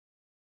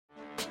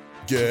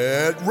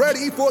Get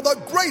ready for the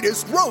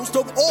greatest roast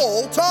of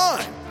all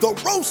time, the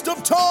Roast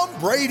of Tom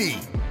Brady,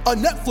 a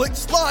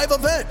Netflix live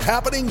event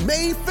happening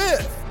May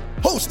 5th.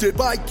 Hosted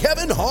by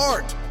Kevin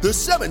Hart, the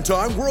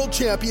 7-time world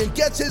champion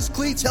gets his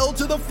cleats held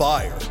to the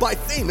fire by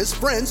famous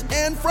friends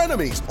and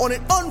frenemies on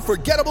an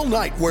unforgettable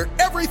night where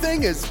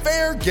everything is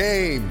fair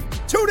game.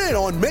 Tune in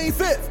on May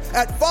 5th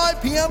at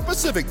 5 p.m.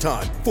 Pacific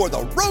time for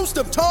the Roast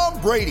of Tom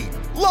Brady,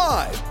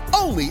 live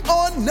only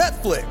on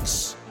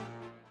Netflix.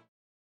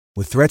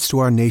 With threats to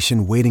our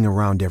nation waiting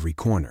around every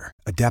corner,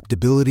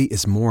 adaptability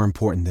is more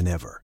important than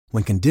ever.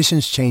 When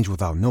conditions change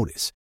without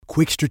notice,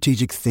 quick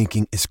strategic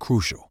thinking is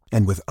crucial.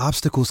 And with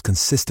obstacles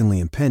consistently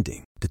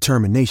impending,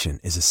 determination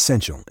is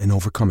essential in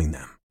overcoming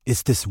them.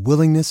 It's this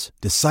willingness,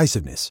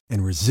 decisiveness,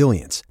 and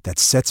resilience that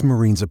sets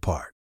Marines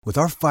apart. With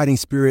our fighting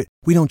spirit,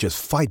 we don't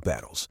just fight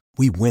battles,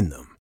 we win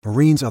them.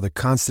 Marines are the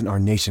constant our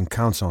nation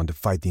counts on to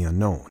fight the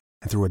unknown.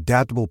 And through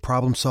adaptable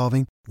problem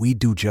solving, we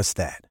do just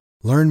that.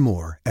 Learn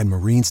more at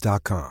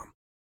marines.com.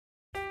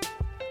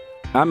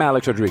 I'm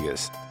Alex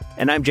Rodriguez.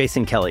 And I'm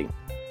Jason Kelly.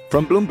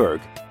 From Bloomberg,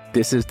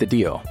 this is The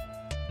Deal.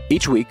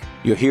 Each week,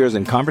 you'll hear us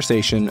in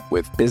conversation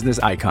with business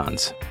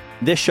icons.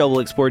 This show will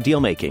explore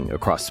deal-making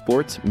across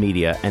sports,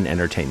 media, and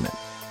entertainment.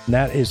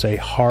 That is a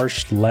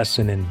harsh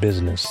lesson in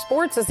business.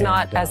 Sports is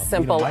not as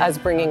simple as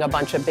bringing a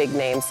bunch of big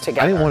names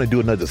together. I didn't want to do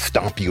another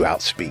stomp you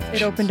out speech.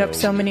 It opened up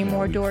so many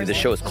more doors. The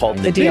show is called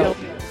The Deal.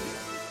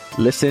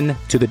 Listen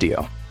to The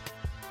Deal.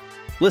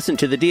 Listen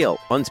to The Deal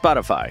on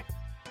Spotify.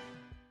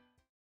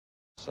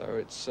 So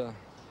it's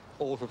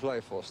all for play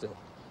for still?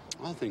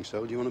 I think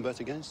so. Do you want to bet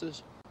against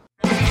us?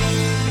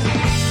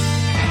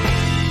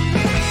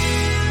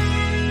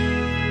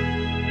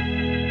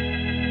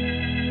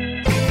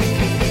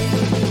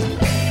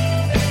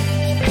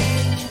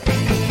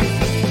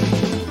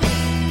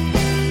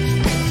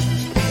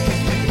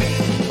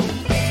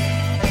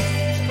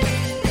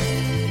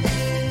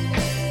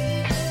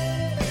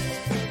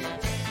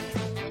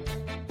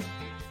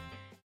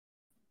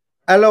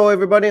 Hello,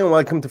 everybody, and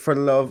welcome to For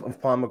the Love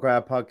of Paul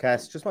McGrath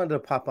podcast. Just wanted to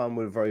pop on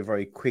with a very,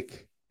 very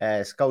quick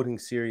scouting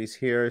series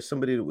here.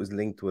 Somebody that was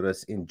linked with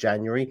us in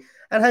January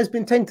and has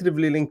been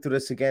tentatively linked with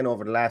us again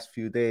over the last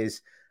few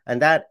days,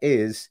 and that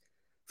is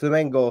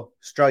Flamengo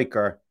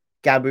striker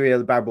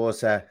Gabriel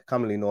Barbosa,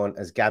 commonly known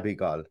as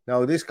Gabigol.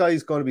 Now, this guy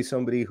is going to be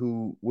somebody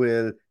who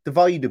will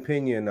divide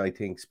opinion, I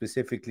think,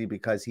 specifically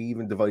because he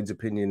even divides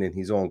opinion in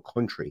his own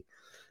country.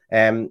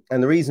 And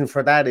the reason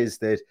for that is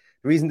that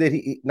the reason that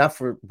he, not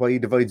for why he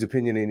divides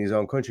opinion in his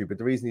own country, but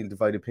the reason he'll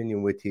divide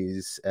opinion with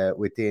his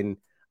within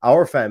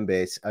our fan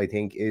base, I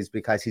think, is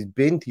because he's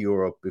been to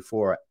Europe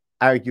before,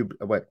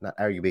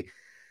 admittedly,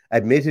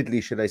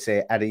 should I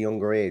say, at a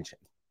younger age.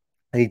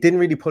 And he didn't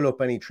really pull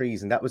up any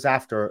trees, and that was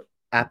after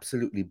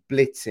absolutely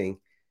blitzing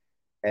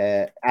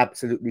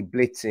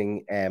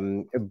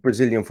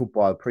Brazilian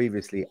football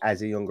previously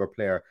as a younger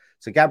player.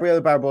 So Gabriel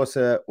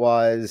Barbosa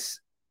was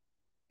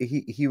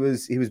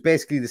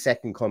basically the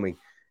second coming.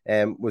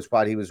 Was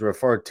what he was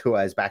referred to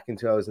as back in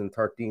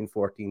 2013,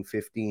 14,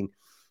 15.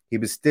 He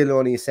was still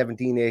only a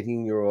 17,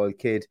 18-year-old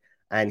kid,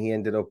 and he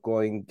ended up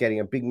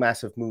getting a big,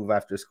 massive move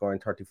after scoring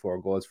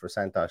 34 goals for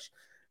Santos.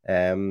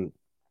 And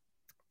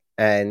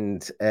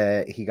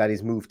he got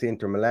his move to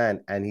Inter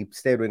Milan, and he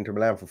stayed with Inter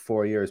Milan for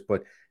 4 years,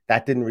 but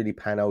that didn't really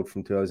pan out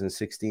from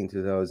 2016 to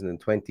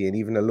 2020, and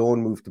even a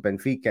loan move to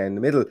Benfica in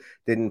the middle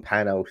didn't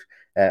pan out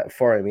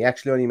for him. He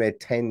actually only made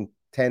 10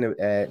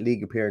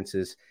 league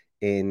appearances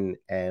in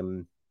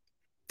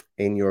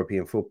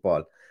European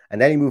football.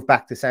 And then he moved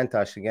back to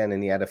Santos again,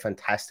 and he had a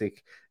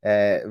fantastic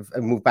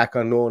moved back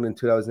on loan in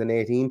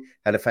 2018,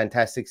 had a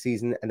fantastic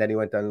season, and then he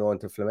went on loan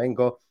to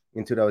Flamengo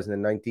in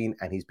 2019,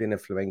 and he's been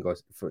at Flamengo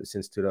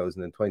since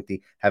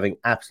 2020, having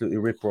absolutely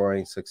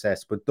rip-roaring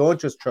success. But don't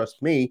just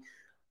trust me.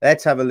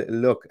 Let's have a little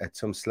look at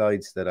some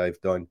slides that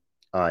I've done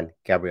on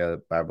Gabriel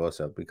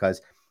Barbosa,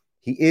 because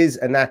he is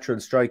a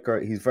natural striker.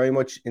 He's very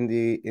much in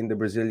the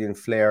Brazilian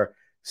flair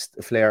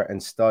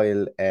and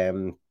style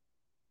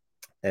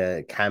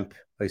camp,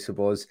 I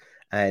suppose.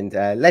 And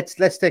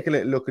let's take a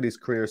little look at his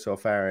career so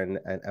far, and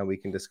we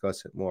can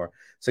discuss it more.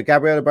 So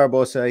Gabriel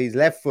Barbosa, he's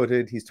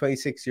left-footed. He's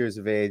 26 years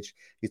of age.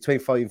 He's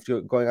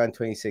 25, going on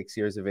 26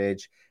 years of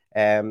age.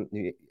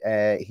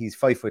 He's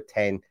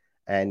 5'10",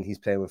 and he's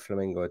playing with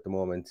Flamengo at the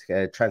moment.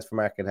 Transfer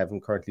market have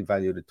him currently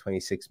valued at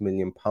 £26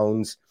 million.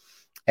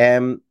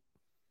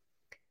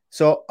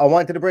 So I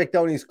wanted to break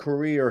down his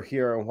career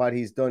here and what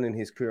he's done in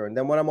his career. And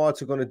then what I'm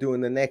also going to do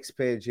in the next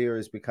page here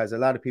is, because a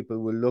lot of people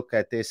will look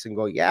at this and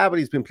go, yeah, but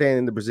he's been playing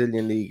in the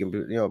Brazilian league.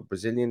 And,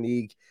 Brazilian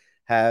league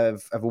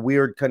have a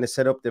weird kind of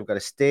setup. They've got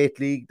a state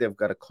league. They've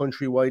got a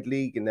countrywide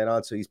league. And then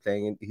also he'll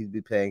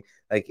be playing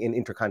like in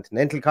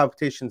intercontinental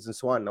competitions and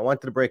so on. And I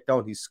wanted to break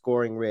down his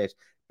scoring rate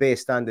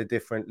based on the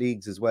different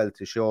leagues as well,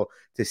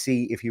 to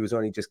see if he was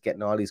only just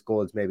getting all his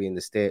goals maybe in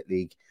the state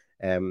league,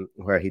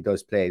 where he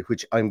does play,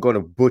 which I'm going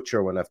to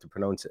butcher when I have to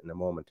pronounce it in a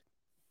moment.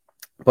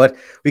 But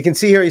we can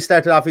see here he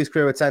started off his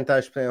career with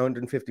Santos playing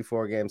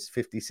 154 games,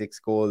 56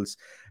 goals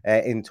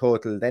in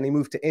total. Then he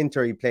moved to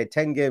Inter. He played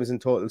 10 games in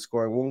total,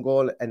 scoring 1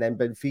 goal. And then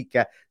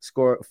Benfica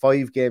scored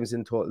 5 games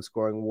in total,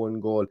 scoring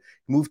 1 goal.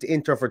 He moved to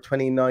Inter for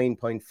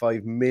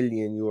 29.5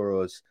 million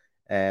euros.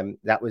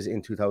 That was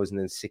in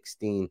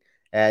 2016.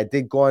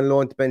 Did go on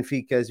loan to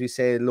Benfica, as we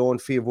say, a loan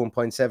fee of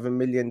 1.7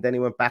 million. Then he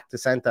went back to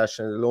Santos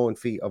on a loan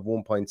fee of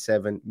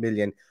 1.7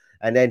 million.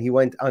 And then he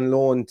went on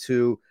loan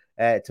to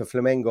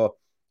Flamengo,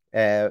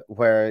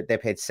 where they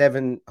paid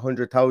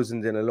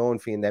 700,000 in a loan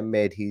fee, and then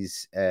made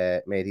his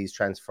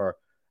transfer,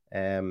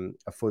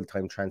 a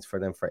full-time transfer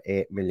then for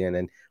 8 million.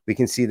 And we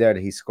can see there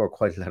that he scored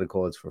quite a lot of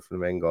goals for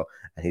Flamengo,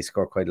 and he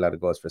scored quite a lot of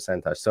goals for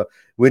Santos. So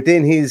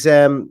within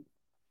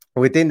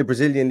the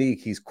Brazilian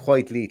league, he's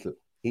quite lethal.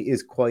 He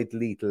is quite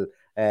lethal.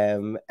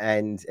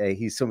 And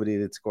he's somebody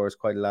that scores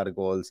quite a lot of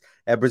goals.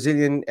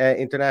 Brazilian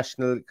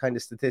international kind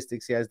of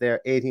statistics he has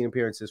there: 18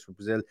 appearances for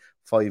Brazil,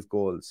 5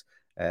 goals.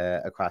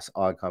 Across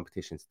all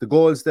competitions. The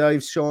goals that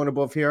I've shown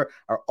above here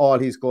are all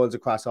his goals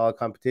across all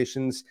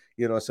competitions,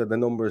 so the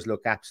numbers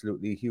look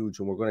absolutely huge,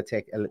 and we're going to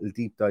take a little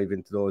deep dive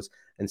into those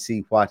and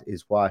see what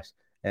is what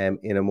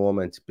in a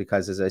moment,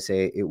 because as I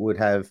say,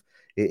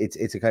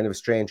 it's a kind of a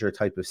stranger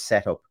type of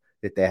setup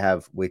that they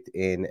have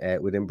within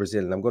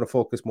Brazil. And I'm going to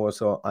focus more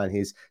so on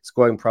his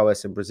scoring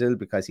prowess in Brazil,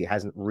 because he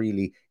hasn't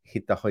really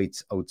hit the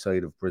heights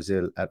outside of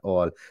Brazil at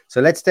all. So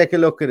let's take a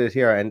look at it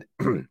here. And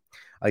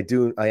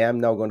I am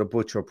now going to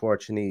butcher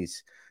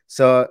Portuguese.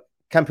 So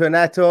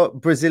Campeonato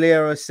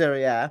Brasileiro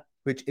Serie A,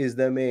 which is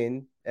the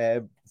main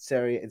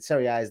Serie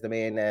A is the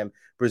main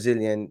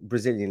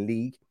Brazilian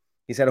league.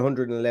 He's had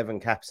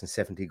 111 caps and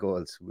 70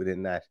 goals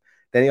within that.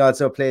 Then he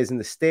also plays in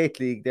the state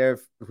league there,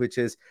 which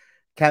is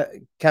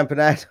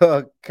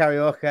Campeonato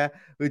Carioca,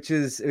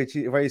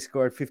 where he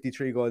scored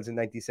 53 goals in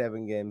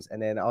 97 games.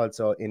 And then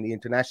also in the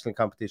international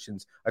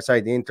competitions,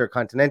 the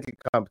intercontinental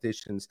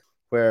competitions,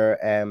 where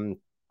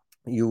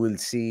you'll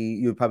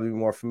probably be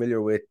more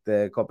familiar with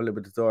the Copa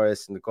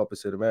Libertadores and the Copa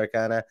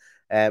Sudamericana.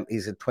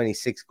 He's had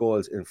 26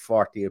 goals in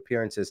 40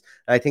 appearances.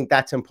 And I think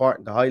that's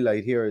important to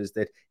highlight here, is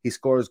that he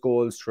scores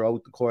goals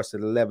throughout the course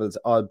of the levels,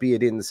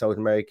 albeit in South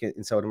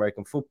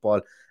American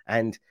football.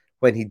 And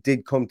when he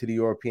did come to the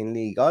European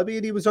League,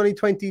 albeit he was only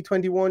 19,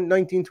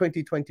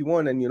 20,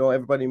 21, and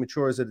everybody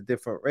matures at a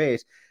different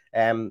rate,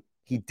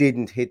 he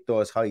didn't hit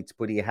those heights,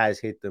 but he has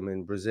hit them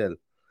in Brazil.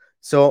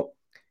 So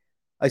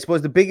I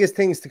suppose the biggest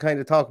things to kind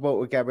of talk about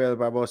with Gabriel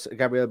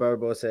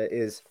Barbosa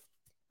is,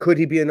 could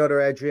he be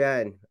another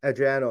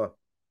Adriano?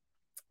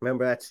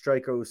 Remember that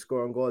striker who was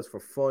scoring goals for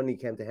fun? He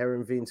came to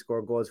Herenveen,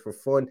 scored goals for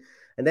fun,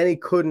 and then he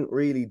couldn't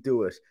really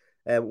do it.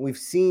 We've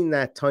seen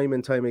that time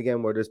and time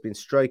again, where there's been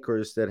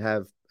strikers that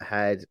have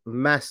had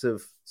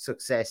massive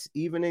success,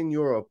 even in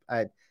Europe,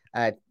 at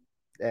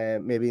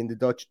maybe in the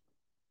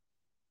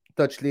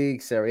Dutch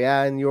league, Serie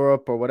A in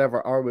Europe or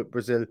whatever, or with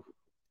Brazil,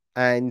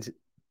 and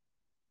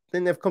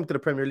then they've come to the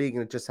Premier League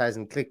and it just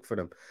hasn't clicked for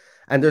them.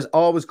 And there's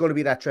always going to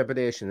be that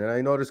trepidation. And I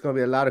know there's going to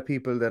be a lot of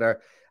people that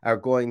are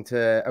going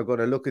to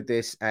look at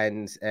this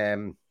and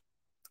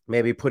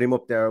maybe put him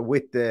up there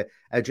with the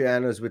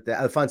Adrianos, with the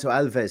Alfonso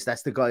Alves.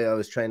 That's the guy I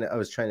was trying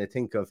to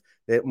think of,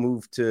 that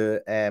moved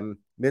to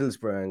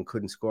Middlesbrough and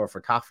couldn't score for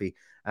Toffee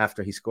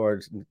after he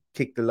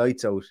kicked the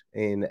lights out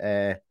in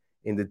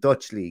the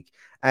Dutch league.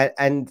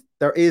 And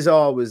there is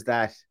always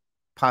that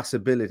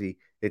possibility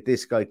that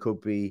this guy could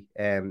be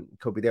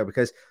there,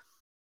 because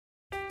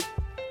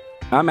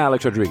I'm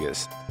Alex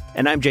Rodriguez.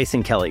 And I'm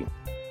Jason Kelly.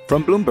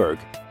 From Bloomberg,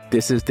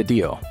 this is The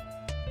Deal.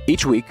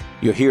 Each week,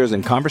 you'll hear us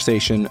in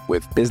conversation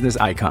with business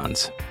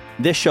icons.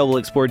 This show will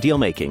explore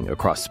deal-making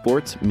across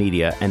sports,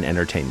 media, and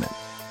entertainment.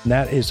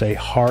 That is a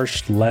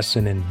harsh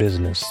lesson in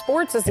business.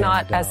 Sports is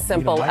not as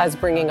simple as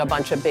bringing a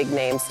bunch of big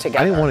names together.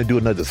 I didn't want to do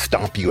another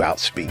stomp you out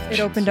speech. It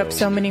opened up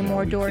so many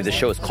more doors. The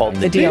show is called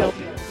The Deal.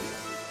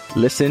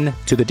 Listen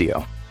to The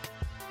Deal.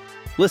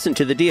 Listen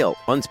to The Deal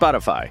on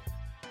Spotify.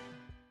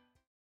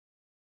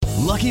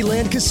 Lucky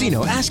Land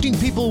Casino, asking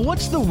people,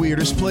 what's the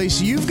weirdest place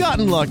you've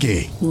gotten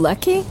lucky?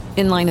 Lucky?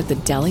 In line at the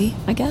deli,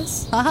 I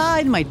guess? Aha,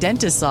 in my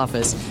dentist's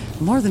office.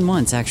 More than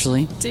once,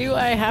 actually. Do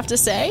I have to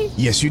say?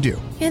 Yes, you do.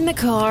 In the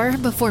car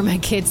before my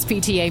kids'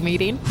 PTA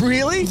meeting.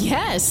 Really?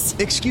 Yes.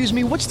 Excuse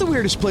me, what's the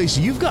weirdest place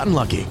you've gotten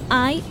lucky?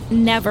 I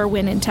never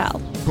win and tell.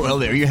 Well,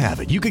 there you have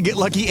it. You can get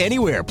lucky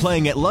anywhere,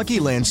 playing at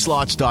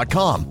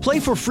LuckyLandSlots.com.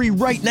 Play for free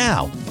right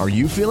now. Are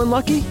you feeling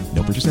lucky?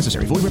 No purchase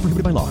necessary. Void where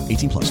prohibited by law.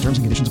 18+. Terms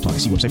and conditions apply.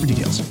 See website for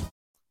details.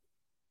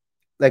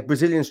 Like,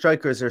 Brazilian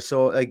strikers are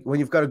so, like, when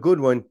you've got a good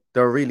one,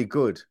 they're really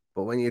good.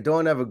 But when you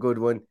don't have a good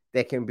one,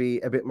 they can be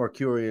a bit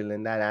mercurial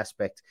in that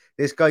aspect.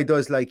 This guy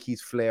does like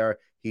his flair.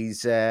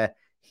 He's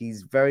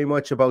very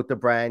much about the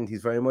brand.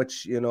 He's very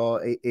much,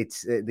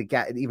 it's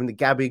even the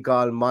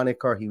Gabigol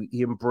moniker.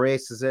 He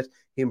embraces it.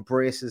 He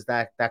embraces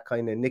that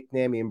kind of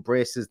nickname. He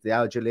embraces the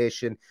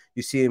adulation.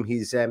 You see him.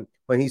 He's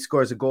when he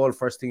scores a goal,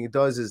 first thing he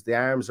does is the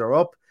arms are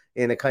up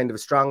in a kind of a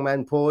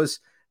strongman pose,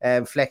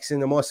 flexing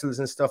the muscles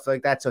and stuff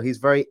like that. So he's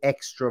very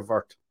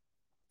extrovert.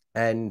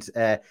 And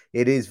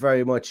it is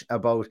very much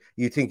about,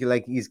 you think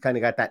like he's kind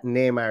of got that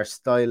Neymar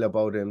style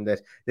about him,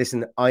 that,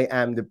 listen, I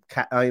am the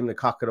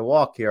cock of the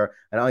walk here,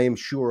 and I am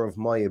sure of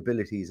my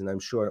abilities, and I'm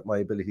sure that my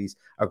abilities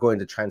are going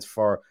to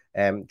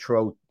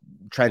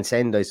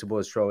transcend, I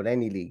suppose, throughout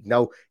any league.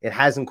 Now, it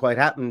hasn't quite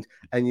happened,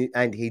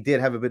 and he did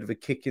have a bit of a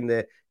kick in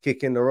the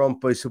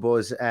rump, I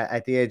suppose,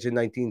 at the age of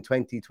 19,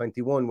 20,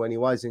 21 when he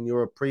was in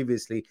Europe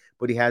previously,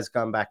 but he has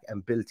gone back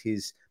and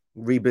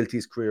rebuilt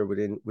his career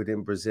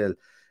within Brazil.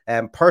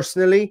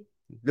 Personally,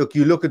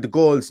 you look at the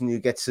goals and you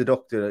get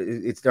seduced.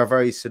 They're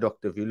very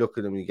seductive. You look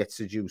at them, you get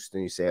seduced,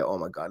 and you say, "Oh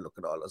my God, look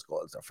at all those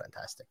goals! They're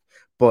fantastic."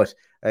 But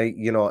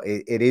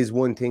it is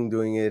one thing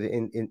doing it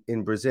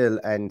in Brazil,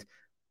 and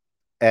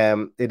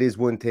it is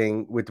one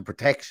thing with the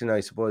protection, I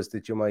suppose,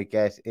 that you might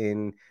get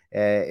in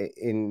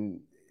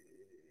the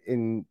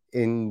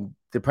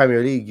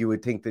Premier League. You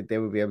would think that they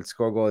would be able to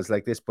score goals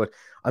like this, but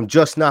I'm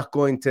just not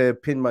going to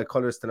pin my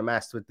colours to the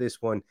mast with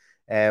this one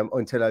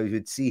until I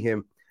would see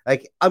him.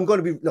 Like, I'm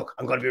going to be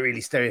really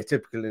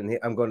stereotypical in here.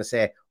 I'm going to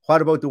say,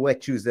 what about the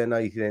wet Tuesday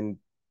night in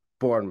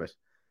Bournemouth?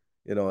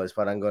 Is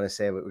what I'm going to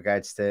say with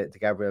regards to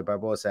Gabriel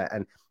Barbosa.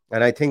 And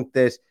I think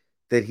that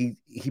he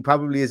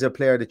probably is a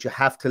player that you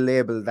have to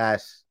label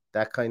that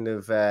kind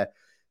of that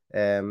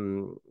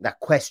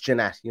question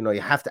at. You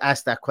have to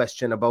ask that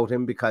question about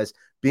him, because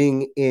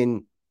being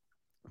in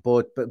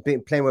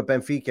playing with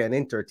Benfica and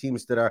Inter,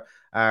 teams that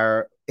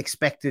are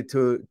expected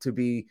to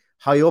be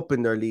high up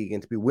in their league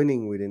and to be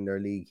winning within their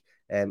league,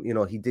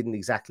 he didn't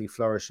exactly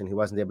flourish, and he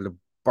wasn't able to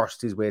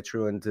burst his way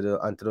through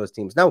onto those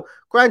teams. Now,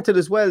 granted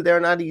as well,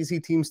 they're not easy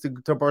teams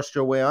to burst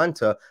your way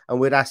onto, and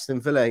with Aston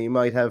Villa, you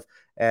might have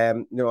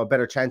a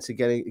better chance of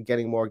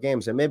getting more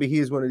games, and maybe he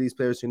is one of these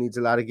players who needs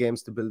a lot of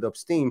games to build up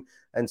steam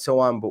and so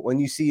on. But when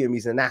you see him,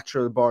 he's a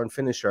natural born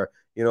finisher.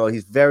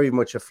 He's very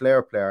much a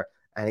flair player,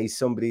 and he's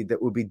somebody that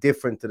will be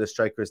different to the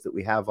strikers that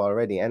we have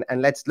already. And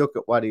let's look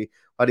at what he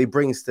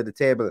brings to the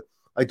table.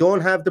 I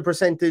don't have the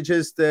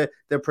percentages, the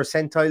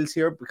percentiles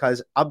here,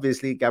 because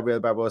obviously Gabriel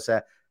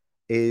Barbosa,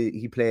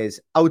 he plays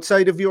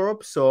outside of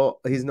Europe,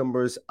 so his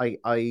numbers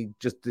I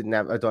just don't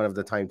have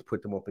the time to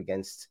put them up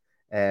against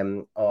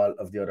all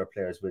of the other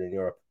players within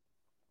Europe.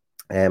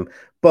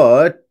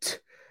 But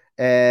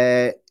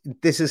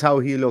this is how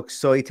he looks.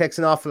 So he takes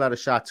an awful lot of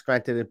shots,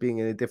 granted it being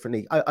in a different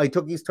league. I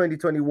took his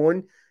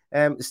 2021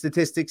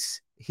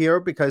 statistics here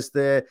because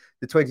the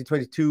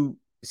 2022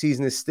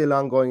 season is still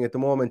ongoing at the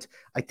moment.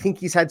 I think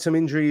he's had some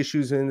injury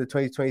issues in the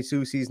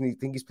 2022 season. I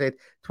think he's played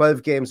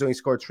 12 games, only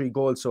scored 3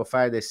 goals so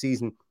far this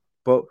season.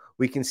 But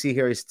we can see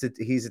here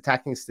his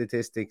attacking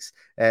statistics: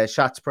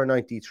 shots per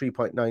 90,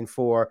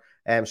 3.94,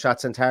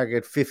 shots on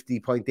target,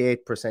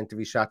 50.8% of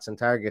his shots on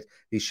target.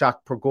 His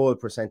shot per goal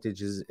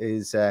percentage is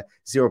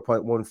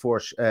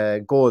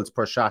 0.14 goals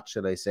per shot,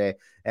 should I say.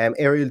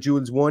 Aerial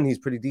duels won. He's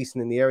pretty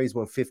decent in the area. He's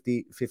won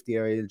 50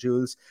 aerial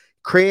duels.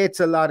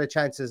 Creates a lot of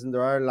chances, and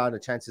there are a lot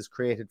of chances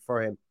created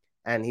for him.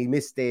 And he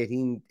missed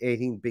 18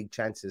 big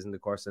chances in the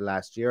course of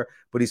last year,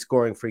 but his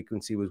scoring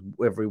frequency was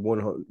every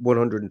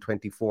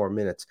 124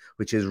 minutes,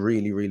 which is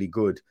really, really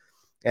good.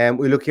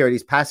 We look here at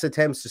his pass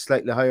attempts, just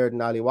slightly higher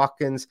than Ollie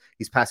Watkins.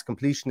 His pass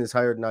completion is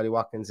higher than Ollie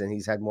Watkins, and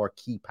he's had more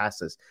key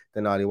passes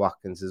than Ollie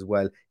Watkins as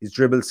well. His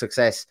dribble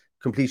success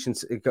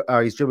completions,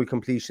 his dribble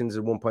completions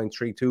are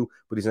 1.32,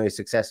 but he's only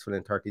successful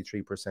in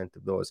 33%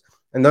 of those.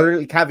 Another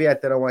little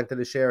caveat that I wanted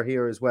to share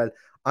here as well: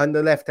 on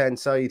the left-hand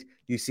side,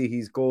 you see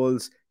his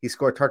goals. He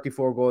scored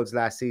 34 goals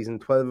last season.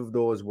 12 of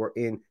those were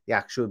in the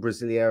actual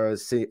Brasileiro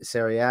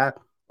Serie A.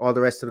 All the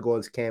rest of the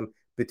goals came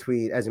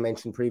between, as I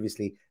mentioned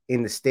previously,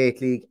 in the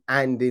State League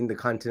and in the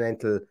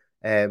continental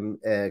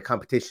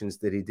competitions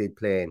that he did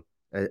play in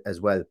as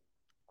well.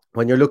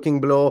 When you're looking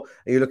below,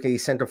 and you look at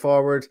his centre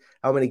forward,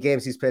 how many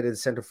games he's played as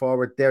a centre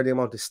forward, they're the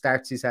amount of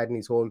starts he's had in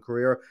his whole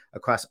career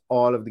across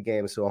all of the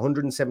games. So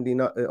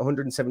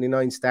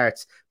 179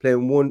 starts,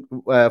 playing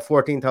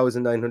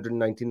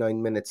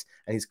 14,999 minutes,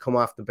 and he's come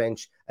off the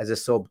bench as a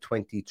sub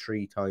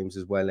 23 times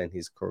as well in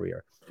his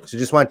career. So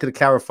just wanted to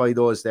clarify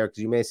those there,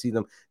 because you may see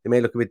them, they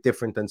may look a bit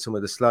different than some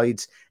of the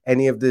slides.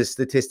 Any of the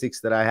statistics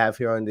that I have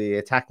here on the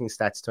attacking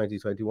stats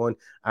 2021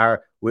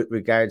 are with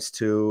regards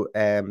to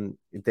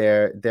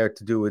they're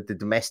to do with the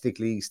domestic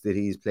leagues that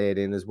he's played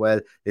in as well.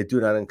 They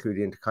do not include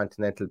the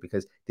Intercontinental,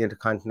 because the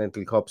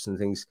Intercontinental Cups and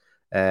things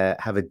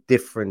have a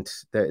different,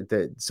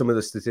 some of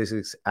the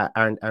statistics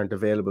aren't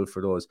available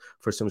for those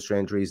for some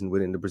strange reason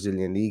within the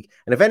Brazilian league.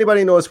 And if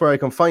anybody knows where I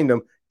can find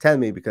them, tell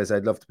me, because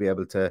I'd love to be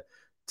able to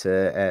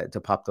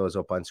pop those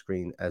up on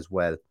screen as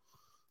well.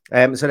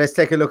 So let's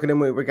take a look at him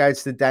with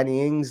regards to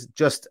Danny Ings.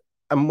 Just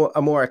a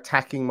more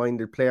attacking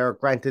minded player.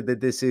 Granted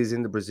that this is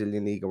in the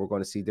Brazilian league and we're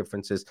going to see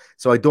differences,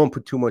 so I don't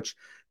put too much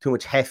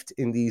heft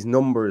in these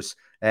numbers,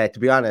 to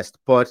be honest,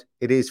 but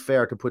it is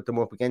fair to put them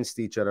up against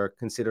each other,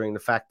 considering the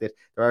fact that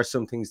there are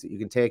some things that you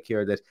can take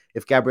here, that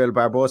if Gabriel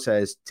Barbosa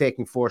is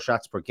taking 4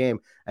 shots per game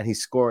and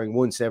he's scoring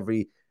once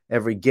every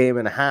game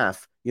and a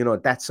half,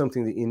 that's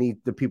something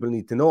that people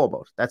need to know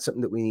about. That's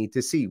something that we need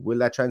to see. Will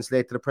that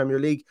translate to the Premier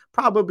League?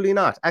 Probably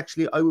not.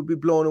 Actually, I would be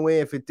blown away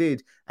if it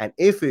did. And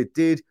if it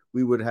did,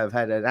 we would have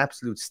had an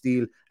absolute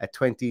steal at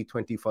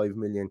 20-25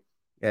 million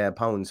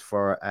pounds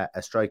for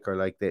a striker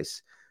like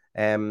this.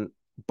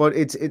 But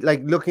it's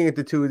like looking at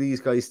the two of these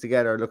guys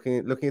together, looking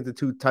at the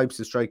two types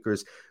of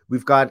strikers.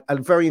 We've got a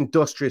very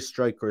industrious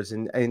strikers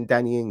in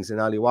Danny Ings and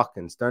Ollie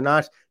Watkins. They're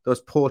not those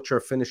poacher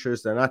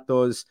finishers. They're not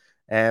those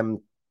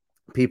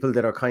people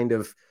that are kind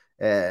of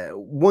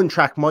one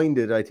track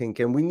minded, I think.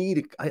 And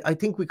I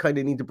think we kind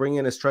of need to bring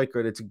in a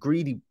striker that's a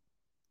greedy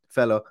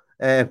fellow.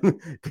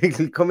 They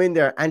can come in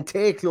there and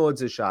take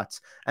loads of shots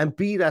and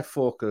be that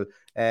focal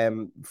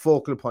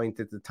point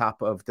at the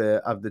top of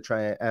the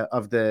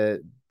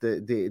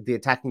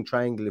attacking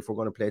triangle. If we're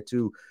going to play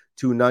two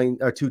 9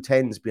 or 2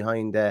 10s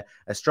behind a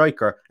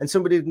striker, and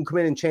somebody who can come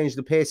in and change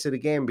the pace of the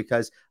game,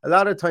 because a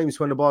lot of times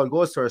when the ball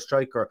goes to our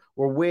striker,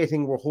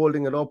 we're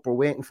holding it up, we're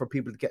waiting for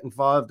people to get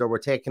involved, or we're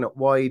taking it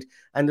wide,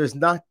 and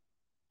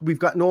we've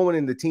got no one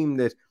in the team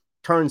that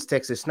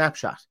takes a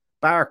snapshot.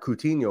 Bar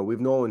Coutinho, we've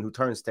no one who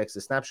takes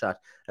a snapshot.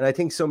 And I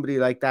think somebody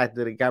like that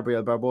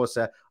Gabriel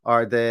Barbosa,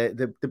 or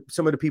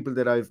some of the people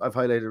that I've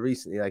highlighted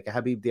recently, like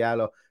Habib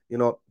Diallo,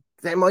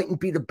 they mightn't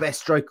be the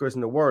best strikers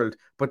in the world,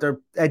 but they're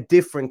a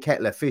different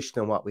kettle of fish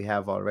than what we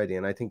have already.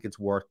 And I think it's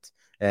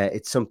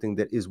something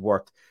that is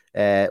worth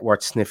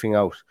sniffing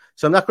out.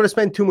 So I'm not going to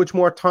spend too much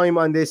more time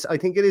on this. I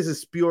think it is a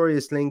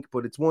spurious link,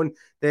 but it's one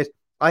that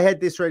I had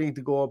this ready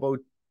to go about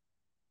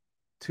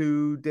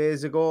 2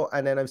 days ago,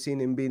 and then I've seen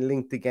him being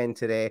linked again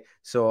today.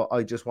 So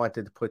I just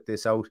wanted to put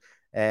this out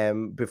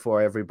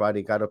before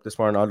everybody got up this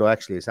morning. Although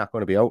actually it's not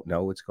going to be out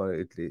now.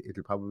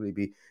 It'll probably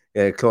be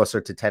closer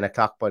to 10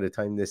 o'clock by the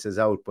time this is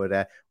out.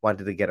 But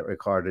wanted to get it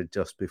recorded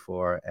just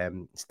before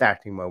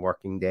starting my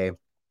working day.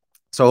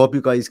 So I hope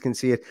you guys can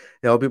see it.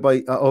 I hope you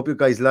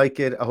guys like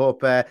it. I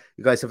hope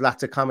you guys have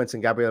lots of comments on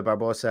Gabriel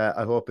Barbosa.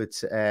 I hope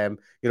it's, I'm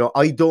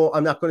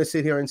not going to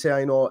sit here and say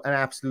I know an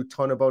absolute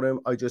ton about him.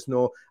 I just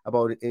know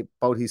about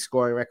his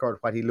scoring record,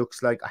 what he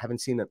looks like. I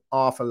haven't seen an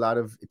awful lot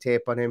of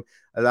tape on him.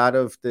 A lot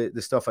of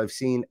the stuff I've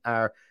seen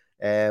are,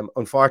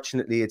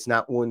 unfortunately, it's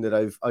not one that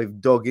I've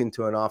dug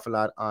into an awful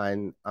lot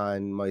on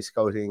my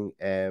scouting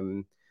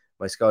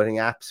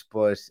apps,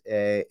 but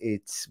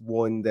it's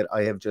one that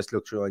I have just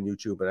looked through on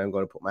YouTube, and I'm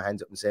going to put my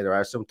hands up and say there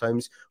are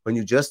sometimes when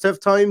you just have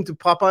time to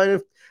pop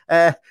on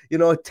 10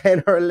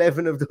 or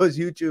 11 of those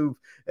YouTube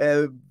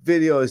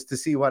videos to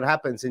see what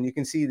happens, and you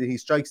can see that he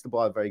strikes the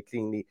ball very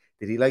cleanly,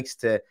 that he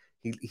likes it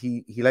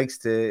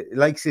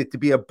to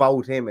be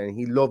about him, and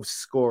he loves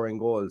scoring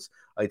goals,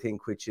 I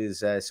think, which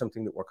is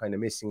something that we're kind of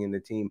missing in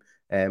the team,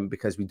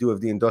 because we do have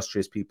the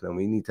industrious people, and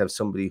we need to have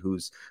somebody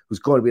who's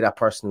going to be that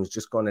person who's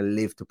just going to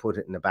live to put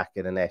it in the back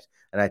of the net.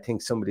 And I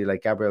think somebody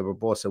like Gabriel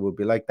Barbosa would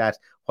be like that,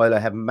 while I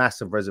have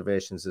massive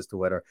reservations as to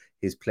whether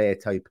his play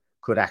type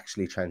could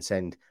actually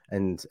transcend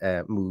and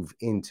move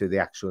into the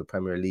actual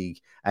Premier League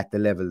at the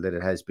level that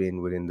it has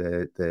been within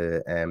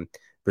the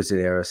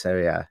Brasileiro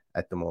Serie A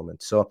at the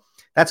moment. So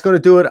that's going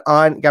to do it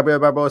on Gabriel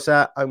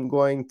Barbosa. I'm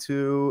going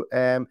to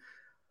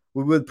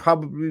we will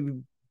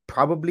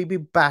probably be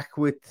back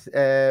with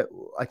I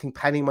think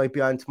Paddy might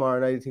be on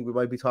tomorrow night. I think we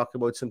might be talking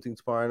about something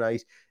tomorrow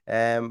night.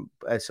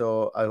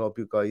 So I hope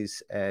you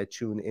guys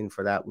tune in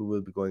for that. We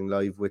will be going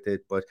live with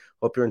it, but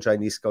hope you're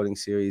enjoying these scouting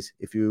series.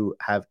 If you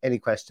have any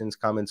questions,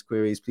 comments,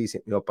 queries, please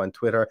hit me up on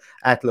Twitter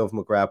at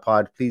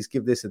LoveMcGrathPod. Please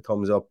give this a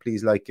thumbs up.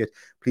 Please like it.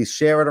 Please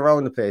share it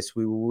around the place.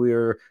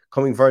 We're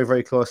coming very,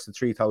 very close to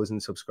 3,000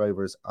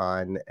 subscribers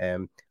on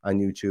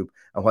YouTube.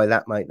 And while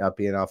that might not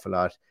be an awful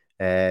lot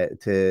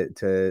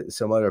to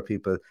some other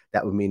people,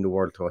 that would mean the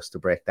world to us to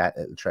break that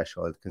little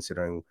threshold,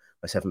 considering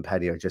myself and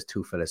Paddy are just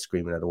two fellas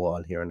screaming at a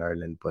wall here in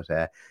Ireland. But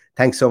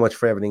thanks so much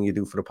for everything you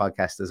do for the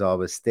podcast as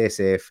always. Stay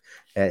safe,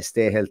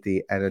 stay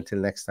healthy, and until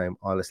next time,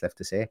 all that's left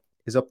to say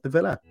is up the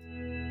Villa.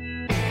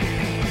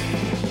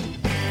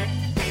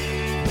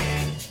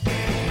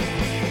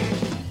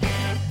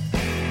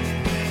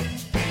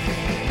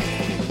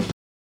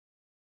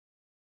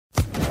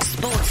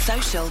 Sports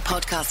Social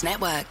Podcast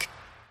Network.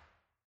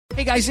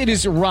 Hey guys, it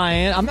is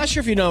Ryan. I'm not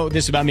sure if you know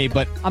this about me,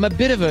 but I'm a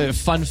bit of a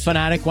fun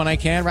fanatic when I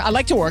can. I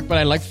like to work, but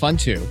I like fun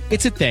too.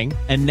 It's a thing.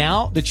 And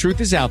now the truth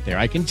is out there.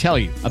 I can tell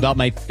you about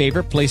my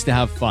favorite place to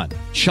have fun.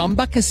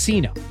 Chumba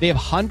Casino. They have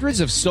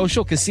hundreds of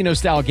social casino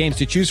style games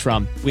to choose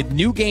from, with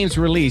new games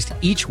released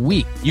each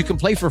week. You can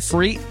play for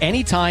free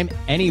anytime,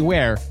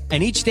 anywhere,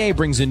 and each day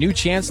brings a new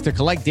chance to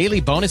collect daily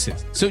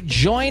bonuses. So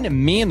join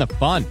me in the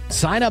fun.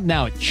 Sign up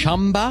now at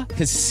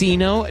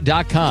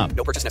ChumbaCasino.com.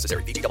 No purchase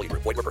necessary. VGW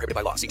Group. Void where prohibited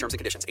by law. See terms and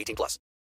conditions. 18+.